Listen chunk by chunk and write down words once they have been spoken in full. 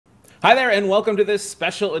Hi there, and welcome to this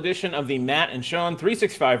special edition of the Matt and Sean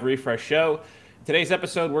 365 Refresh Show. Today's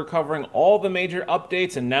episode, we're covering all the major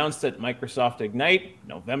updates announced at Microsoft Ignite,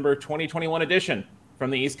 November 2021 edition. From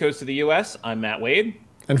the East Coast of the US, I'm Matt Wade.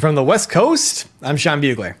 And from the West Coast, I'm Sean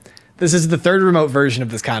Bugler. This is the third remote version of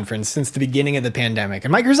this conference since the beginning of the pandemic,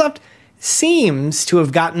 and Microsoft seems to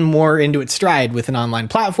have gotten more into its stride with an online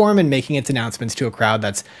platform and making its announcements to a crowd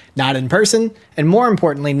that's not in person, and more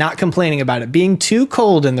importantly, not complaining about it being too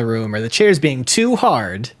cold in the room or the chairs being too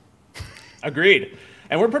hard. Agreed.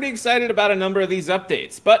 And we're pretty excited about a number of these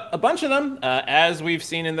updates, but a bunch of them, as we've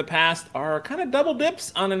seen in the past, are kind of double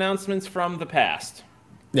dips on announcements from the past.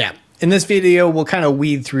 Yeah. In this video, we'll kind of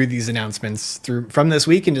weed through these announcements from this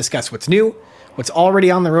week and discuss what's new, what's already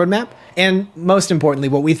on the roadmap, and most importantly,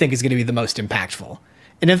 what we think is going to be the most impactful.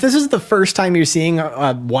 And if this is the first time you're seeing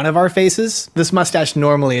one of our faces, this mustache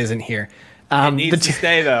normally isn't here. It needs to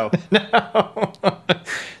stay, though. No.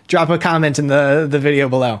 Drop a comment in the video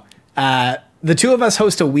below. The two of us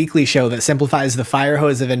host a weekly show that simplifies the fire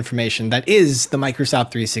hose of information that is the Microsoft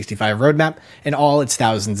 365 roadmap and all its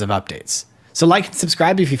thousands of updates. So like and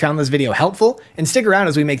subscribe if you found this video helpful, and stick around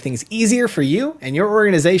as we make things easier for you and your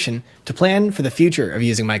organization to plan for the future of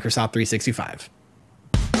using Microsoft 365.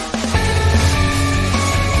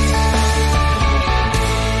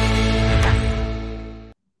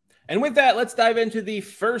 And with that, let's dive into the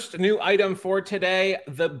first new item for today.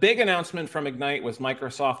 The big announcement from Ignite was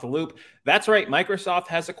Microsoft Loop. That's right, Microsoft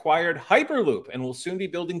has acquired Hyperloop and will soon be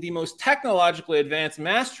building the most technologically advanced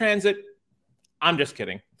mass transit. I'm just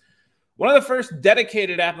kidding. One of the first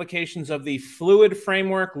dedicated applications of the Fluid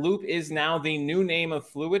framework, Loop is now the new name of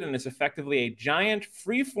Fluid and is effectively a giant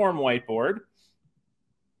freeform whiteboard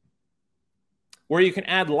where you can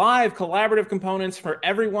add live collaborative components for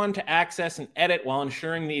everyone to access and edit while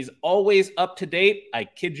ensuring these always up to date. I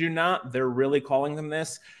kid you not, they're really calling them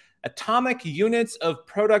this. Atomic units of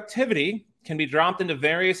productivity can be dropped into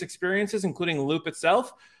various experiences, including Loop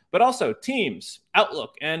itself, but also Teams,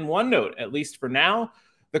 Outlook, and OneNote, at least for now.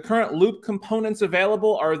 The current Loop components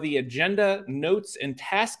available are the agenda, notes, and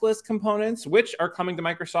task list components, which are coming to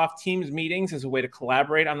Microsoft Teams meetings as a way to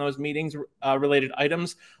collaborate on those meetings related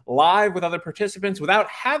items live with other participants without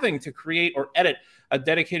having to create or edit a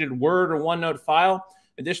dedicated Word or OneNote file.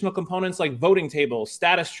 Additional components like voting tables,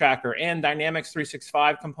 status tracker, and Dynamics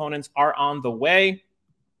 365 components are on the way.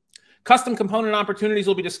 Custom component opportunities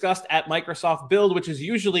will be discussed at Microsoft Build, which is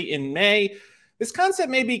usually in May. This concept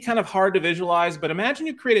may be kind of hard to visualize, but imagine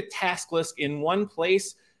you create a task list in one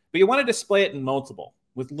place, but you want to display it in multiple.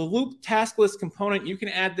 With the Loop task list component, you can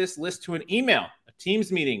add this list to an email, a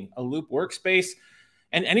Teams meeting, a Loop workspace,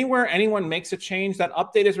 and anywhere anyone makes a change, that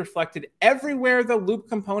update is reflected everywhere the Loop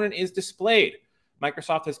component is displayed.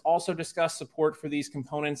 Microsoft has also discussed support for these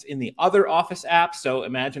components in the other Office apps, so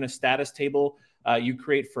imagine a status table you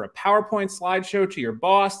create for a PowerPoint slideshow to your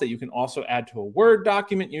boss that you can also add to a Word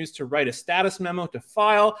document used to write a status memo to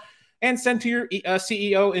file and send to your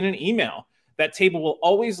CEO in an email. That table will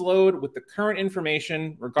always load with the current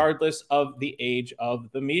information regardless of the age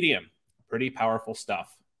of the medium. Pretty powerful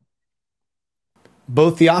stuff.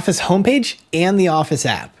 Both the Office homepage and the Office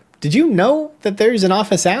app. Did you know that there's an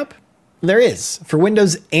Office app? There is, for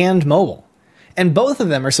Windows and mobile. And both of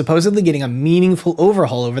them are supposedly getting a meaningful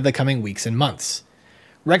overhaul over the coming weeks and months.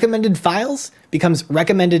 Recommended files becomes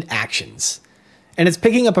recommended actions. And it's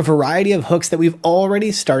picking up a variety of hooks that we've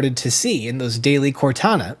already started to see in those daily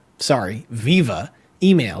Viva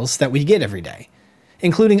emails that we get every day,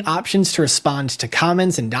 including options to respond to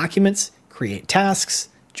comments and documents, create tasks,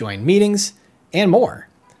 join meetings, and more.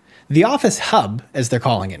 The Office Hub, as they're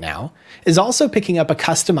calling it now, is also picking up a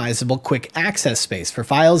customizable quick access space for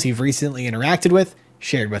files you've recently interacted with,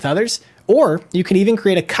 shared with others, or you can even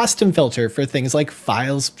create a custom filter for things like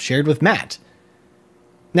files shared with Matt.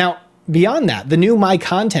 Now, beyond that, the new My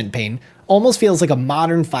Content pane almost feels like a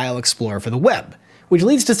modern file explorer for the web, which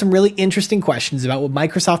leads to some really interesting questions about what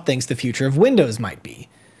Microsoft thinks the future of Windows might be.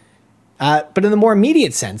 But in the more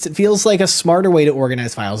immediate sense, it feels like a smarter way to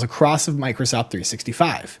organize files across Microsoft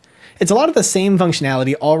 365. It's a lot of the same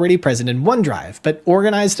functionality already present in OneDrive, but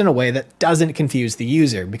organized in a way that doesn't confuse the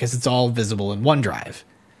user because it's all visible in OneDrive.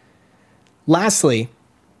 Lastly,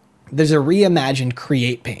 there's a reimagined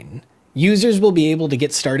Create pane. Users will be able to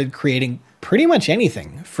get started creating pretty much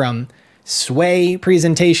anything, from Sway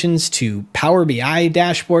presentations to Power BI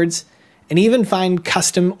dashboards, and even find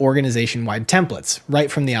custom organization-wide templates right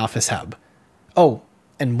from the Office Hub. Oh,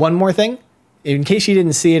 and one more thing, in case you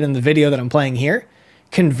didn't see it in the video that I'm playing here,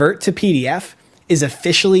 Convert to PDF is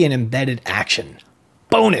officially an embedded action.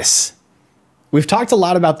 Bonus! We've talked a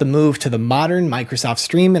lot about the move to the modern Microsoft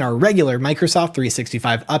Stream in our regular Microsoft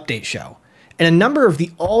 365 update show, and a number of the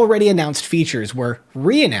already announced features were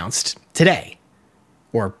re-announced today,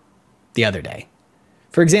 or the other day.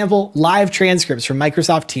 For example, live transcripts from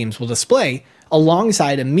Microsoft Teams will display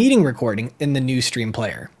alongside a meeting recording in the new Stream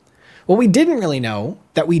player. What we didn't really know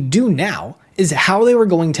that we do now is how they were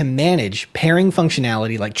going to manage pairing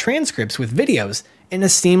functionality like transcripts with videos in a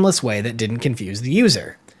seamless way that didn't confuse the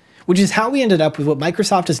user, which is how we ended up with what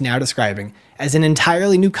Microsoft is now describing as an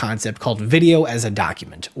entirely new concept called Video as a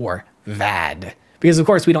Document, or VAD, because of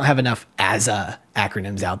course we don't have enough ASA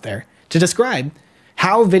acronyms out there to describe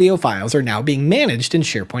how video files are now being managed in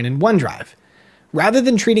SharePoint and OneDrive. Rather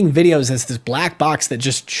than treating videos as this black box that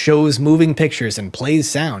just shows moving pictures and plays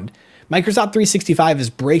sound, Microsoft 365 is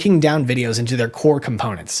breaking down videos into their core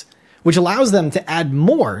components, which allows them to add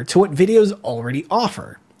more to what videos already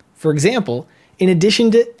offer. For example, in addition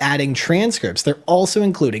to adding transcripts, they're also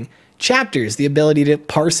including chapters, the ability to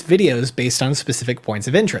parse videos based on specific points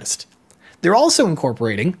of interest. They're also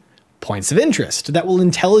incorporating points of interest that will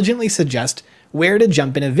intelligently suggest where to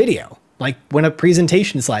jump in a video, like when a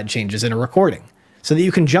presentation slide changes in a recording, so that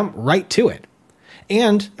you can jump right to it.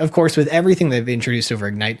 And, of course, with everything they've introduced over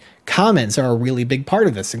Ignite, comments are a really big part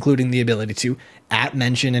of this, including the ability to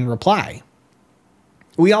 @mention and reply.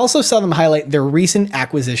 We also saw them highlight their recent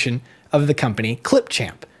acquisition of the company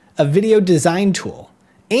Clipchamp, a video design tool,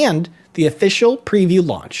 and the official preview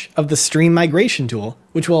launch of the Stream Migration tool,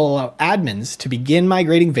 which will allow admins to begin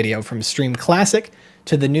migrating video from Stream Classic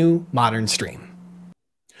to the new modern Stream.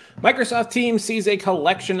 Microsoft Teams sees a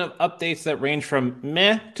collection of updates that range from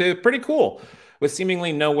meh to pretty cool, with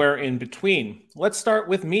seemingly nowhere in between. Let's start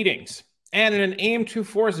with meetings. And in an aim to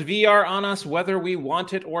force VR on us whether we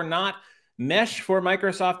want it or not, Mesh for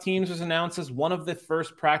Microsoft Teams was announced as one of the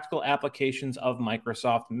first practical applications of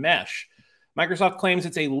Microsoft Mesh. Microsoft claims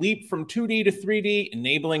it's a leap from 2D to 3D,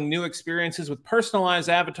 enabling new experiences with personalized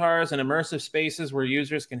avatars and immersive spaces where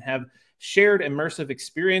users can have shared immersive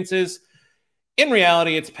experiences. In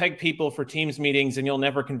reality, it's peg people for Teams meetings, and you'll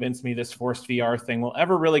never convince me this forced VR thing will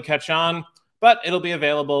ever really catch on, but it'll be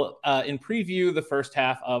available in preview the first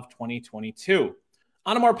half of 2022.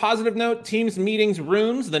 On a more positive note, Teams Meetings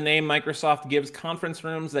Rooms, the name Microsoft gives conference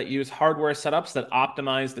rooms that use hardware setups that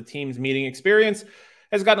optimize the Teams meeting experience,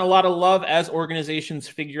 has gotten a lot of love as organizations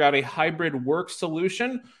figure out a hybrid work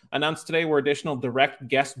solution. Announced today were additional direct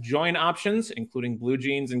guest join options, including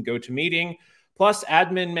BlueJeans and GoToMeeting, plus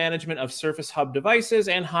admin management of Surface Hub devices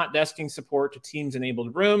and hot desking support to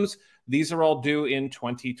Teams-enabled rooms. These are all due in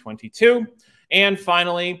 2022. And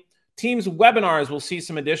finally, Teams webinars will see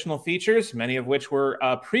some additional features, many of which were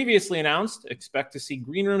previously announced. Expect to see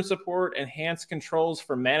green room support, enhanced controls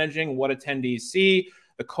for managing what attendees see,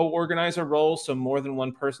 the co-organizer role so more than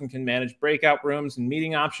one person can manage breakout rooms and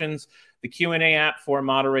meeting options, the Q&A app for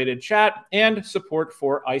moderated chat, and support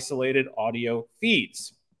for isolated audio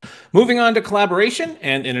feeds. Moving on to collaboration,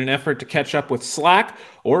 and in an effort to catch up with Slack,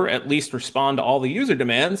 or at least respond to all the user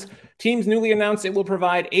demands, Teams newly announced it will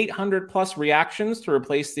provide 800 plus reactions to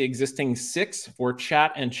replace the existing 6 for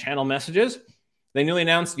chat and channel messages. They newly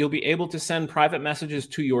announced you'll be able to send private messages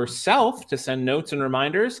to yourself to send notes and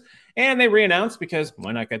reminders. And they re-announced, because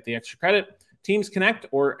why not get the extra credit, Teams Connect,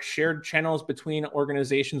 or shared channels between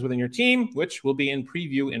organizations within your team, which will be in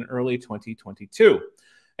preview in early 2022.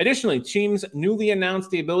 Additionally, Teams newly announced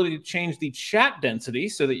the ability to change the chat density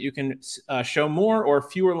so that you can show more or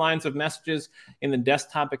fewer lines of messages in the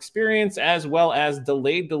desktop experience, as well as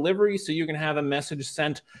delayed delivery so you can have a message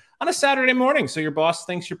sent on a Saturday morning so your boss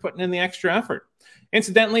thinks you're putting in the extra effort.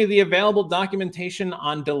 Incidentally, the available documentation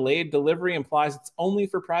on delayed delivery implies it's only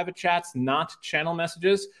for private chats, not channel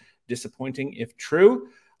messages. Disappointing if true.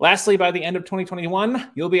 Lastly, by the end of 2021,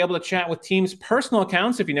 you'll be able to chat with Teams personal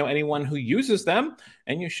accounts if you know anyone who uses them,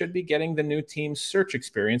 and you should be getting the new Teams search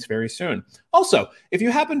experience very soon. Also, if you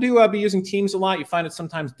happen to be using Teams a lot, you find it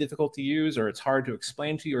sometimes difficult to use, or it's hard to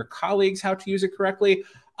explain to your colleagues how to use it correctly,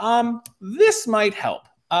 this might help.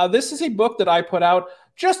 This is a book that I put out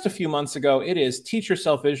just a few months ago. It is Teach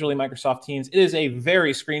Yourself Visually, Microsoft Teams. It is a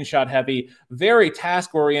very screenshot heavy, very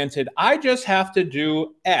task oriented. I just have to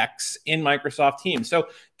do X in Microsoft Teams. So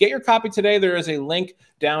get your copy today. There is a link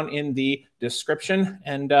down in the description,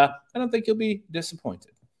 and I don't think you'll be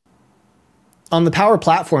disappointed. On the Power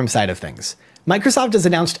Platform side of things, Microsoft has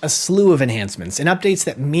announced a slew of enhancements and updates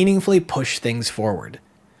that meaningfully push things forward.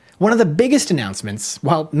 One of the biggest announcements,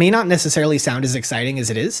 while may not necessarily sound as exciting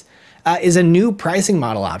as it is a new pricing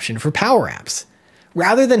model option for Power Apps.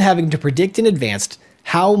 Rather than having to predict in advance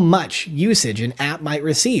how much usage an app might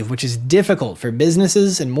receive, which is difficult for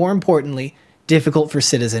businesses and, more importantly, difficult for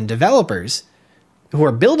citizen developers, who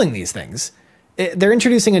are building these things, they're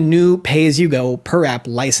introducing a new pay-as-you-go per-app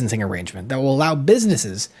licensing arrangement that will allow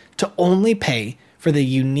businesses to only pay for the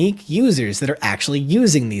unique users that are actually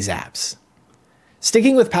using these apps.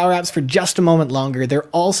 Sticking with Power Apps for just a moment longer, they're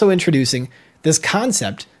also introducing this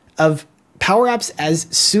concept of Power Apps as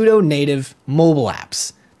pseudo-native mobile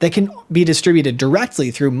apps that can be distributed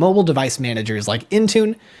directly through mobile device managers like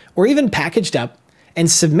Intune, or even packaged up and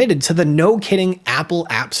submitted to the no-kidding Apple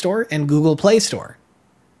App Store and Google Play Store.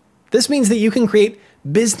 This means that you can create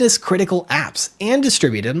business-critical apps and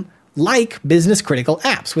distribute them like business-critical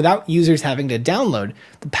apps without users having to download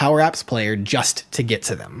the Power Apps player just to get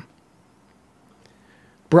to them.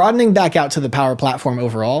 Broadening back out to the Power Platform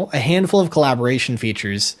overall, a handful of collaboration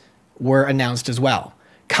features were announced as well.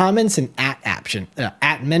 Comments and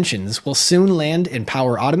at mentions will soon land in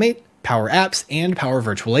Power Automate, Power Apps, and Power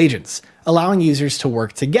Virtual Agents, allowing users to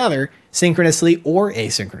work together synchronously or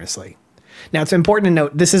asynchronously. Now, it's important to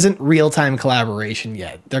note this isn't real-time collaboration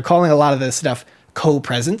yet. They're calling a lot of this stuff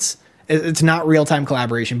co-presence. It's not real-time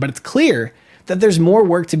collaboration, but it's clear that there's more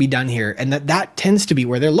work to be done here, and that tends to be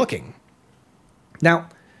where they're looking. Now,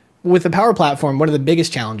 with the Power Platform, one of the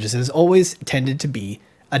biggest challenges has always tended to be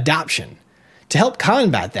adoption. To help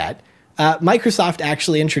combat that, Microsoft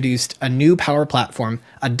actually introduced a new Power Platform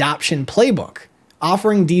adoption playbook,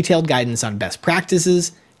 offering detailed guidance on best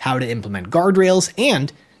practices, how to implement guardrails,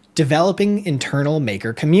 and developing internal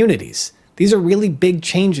maker communities. These are really big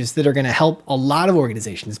changes that are going to help a lot of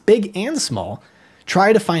organizations, big and small,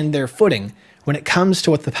 try to find their footing when it comes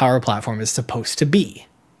to what the Power Platform is supposed to be.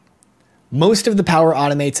 Most of the Power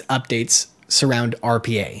Automate's updates surround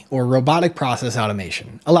RPA, or robotic process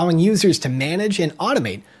automation, allowing users to manage and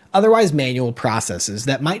automate otherwise manual processes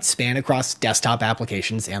that might span across desktop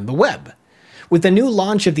applications and the web. With the new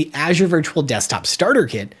launch of the Azure Virtual Desktop Starter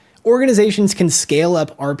Kit, organizations can scale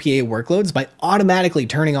up RPA workloads by automatically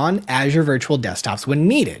turning on Azure Virtual Desktops when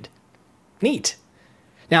needed. Neat.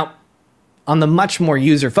 Now, on the much more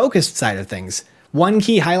user-focused side of things, one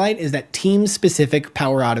key highlight is that Teams-specific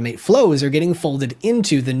Power Automate flows are getting folded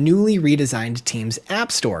into the newly redesigned Teams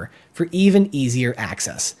App Store for even easier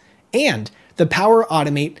access. And the Power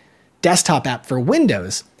Automate desktop app for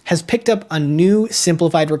Windows has picked up a new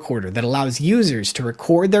simplified recorder that allows users to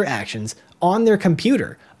record their actions on their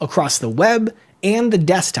computer across the web and the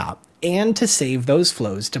desktop, and to save those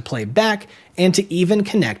flows to play back and to even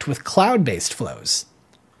connect with cloud-based flows.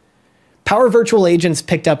 Power Virtual Agents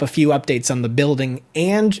picked up a few updates on the building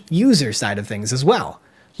and user side of things as well.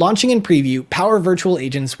 Launching in preview, Power Virtual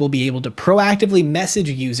Agents will be able to proactively message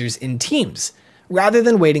users in Teams, rather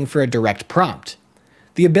than waiting for a direct prompt.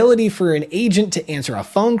 The ability for an agent to answer a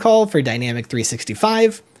phone call for Dynamic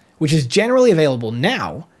 365, which is generally available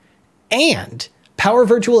now, and Power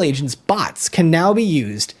Virtual Agents bots can now be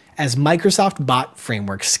used as Microsoft Bot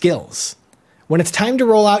Framework skills. When it's time to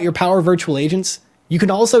roll out your Power Virtual Agents, you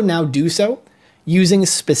can also now do so using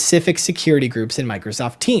specific security groups in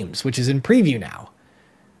Microsoft Teams, which is in preview now.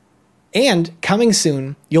 And coming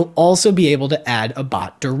soon, you'll also be able to add a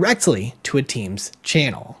bot directly to a Teams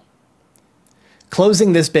channel.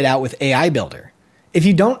 Closing this bit out with AI Builder. If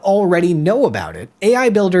you don't already know about it, AI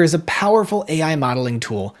Builder is a powerful AI modeling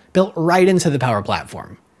tool built right into the Power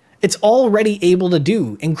Platform. It's already able to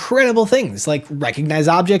do incredible things like recognize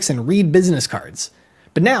objects and read business cards.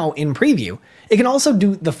 But now, in preview, it can also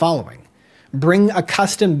do the following: bring a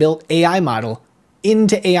custom-built AI model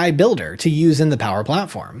into AI Builder to use in the Power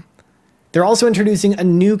Platform. They're also introducing a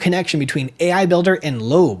new connection between AI Builder and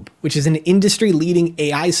Lobe, which is an industry-leading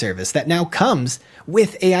AI service that now comes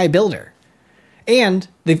with AI Builder. And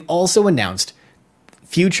they've also announced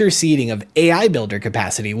future seeding of AI Builder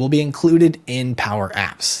capacity will be included in Power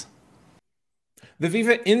Apps. The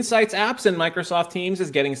Viva Insights apps in Microsoft Teams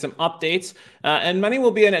is getting some updates, and many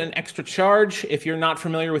will be at an extra charge. If you're not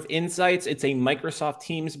familiar with Insights, it's a Microsoft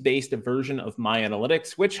Teams-based version of My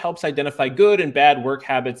Analytics, which helps identify good and bad work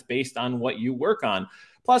habits based on what you work on.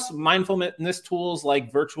 Plus, mindfulness tools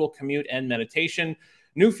like virtual commute and meditation.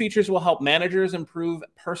 New features will help managers improve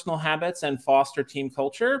personal habits and foster team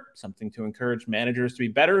culture. Something to encourage managers to be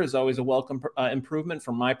better is always a welcome improvement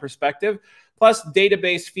from my perspective. Plus,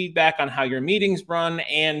 database feedback on how your meetings run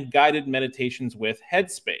and guided meditations with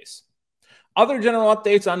Headspace. Other general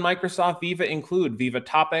updates on Microsoft Viva include Viva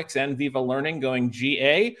Topics and Viva Learning going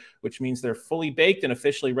GA, which means they're fully baked and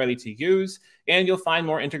officially ready to use. And you'll find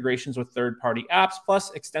more integrations with third-party apps,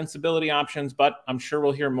 plus extensibility options, but I'm sure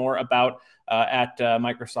we'll hear more about at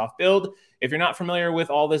Microsoft Build. If you're not familiar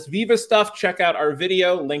with all this Viva stuff, check out our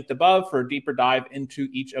video linked above for a deeper dive into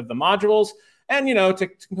each of the modules. And, to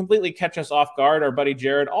completely catch us off guard, our buddy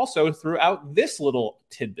Jared also threw out this little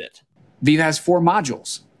tidbit. Viva has 4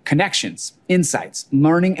 modules: connections, insights,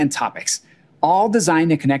 learning, and topics, all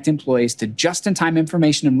designed to connect employees to just-in-time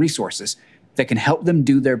information and resources that can help them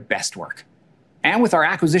do their best work. And with our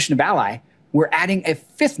acquisition of Ally, we're adding a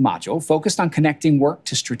 5th module focused on connecting work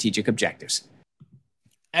to strategic objectives.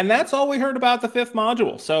 And that's all we heard about the 5th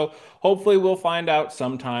module. So hopefully we'll find out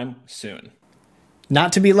sometime soon.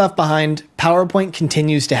 Not to be left behind, PowerPoint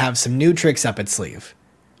continues to have some new tricks up its sleeve.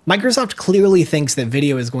 Microsoft clearly thinks that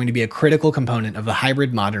video is going to be a critical component of the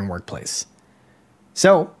hybrid modern workplace.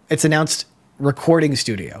 So it's announced Recording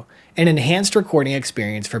Studio, an enhanced recording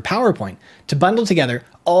experience for PowerPoint to bundle together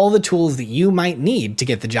all the tools that you might need to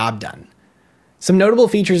get the job done. Some notable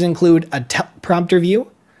features include a teleprompter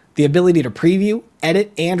view, the ability to preview,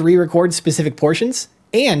 edit, and re-record specific portions,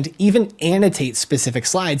 and even annotate specific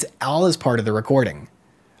slides, all as part of the recording.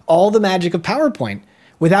 All the magic of PowerPoint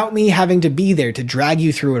without me having to be there to drag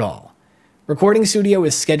you through it all. Recording Studio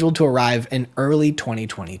is scheduled to arrive in early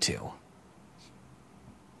 2022.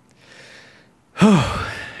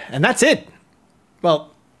 And that's it.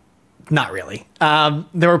 Well, not really.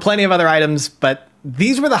 There were plenty of other items, but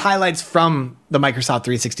these were the highlights from the Microsoft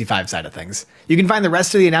 365 side of things. You can find the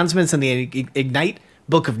rest of the announcements in the Ignite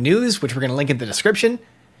book of news, which we're going to link in the description.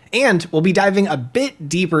 And we'll be diving a bit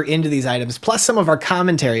deeper into these items, plus some of our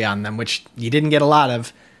commentary on them, which you didn't get a lot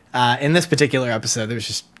of in this particular episode. There was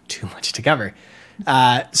just too much to cover.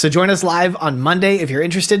 So join us live on Monday. If you're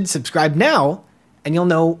interested, subscribe now, and you'll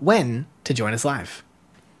know when to join us live.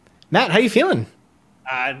 Matt, how you feeling?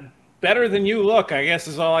 Better than you look, I guess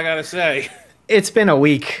is all I got to say. It's been a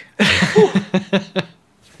week.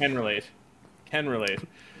 Can relate. Can relate.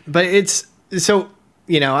 But it's, so,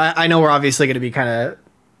 you know, I know we're obviously going to be kind of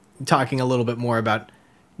talking a little bit more about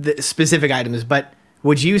the specific items, but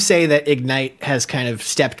would you say that Ignite has kind of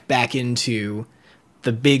stepped back into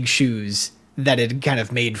the big shoes that it kind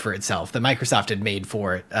of made for itself, that Microsoft had made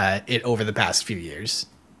for it over the past few years?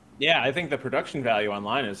 Yeah, I think the production value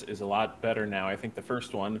online is a lot better now. I think the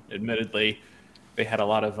first one, admittedly, they had a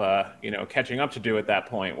lot of catching up to do at that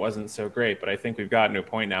point. Wasn't so great, but I think we've gotten to a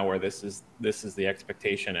point now where this is the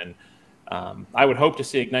expectation, and I would hope to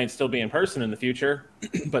see Ignite still be in person in the future,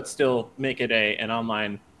 but still make it an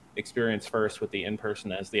online experience first, with the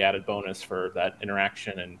in-person as the added bonus for that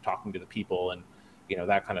interaction and talking to the people and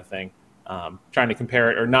that kind of thing. Trying to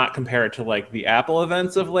compare it, or not compare it to like the Apple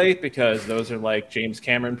events of late, because those are like James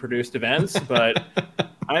Cameron produced events. But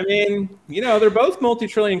I mean, they're both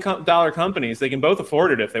multi-trillion dollar companies. They can both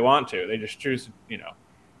afford it if they want to. They just choose,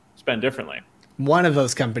 spend differently. One of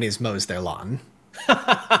those companies mows their lawn.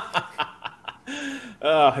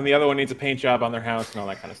 And the other one needs a paint job on their house and all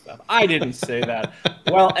that kind of stuff. I didn't say that.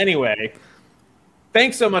 Well, anyway,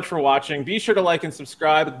 thanks so much for watching. Be sure to like and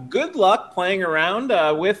subscribe. Good luck playing around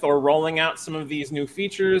with or rolling out some of these new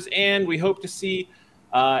features. And we hope to see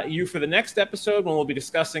you for the next episode, when we'll be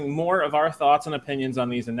discussing more of our thoughts and opinions on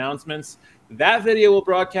these announcements. That video will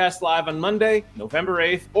broadcast live on Monday, November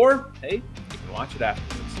 8th, or, hey, you can watch it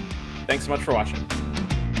afterwards. Thanks so much for watching.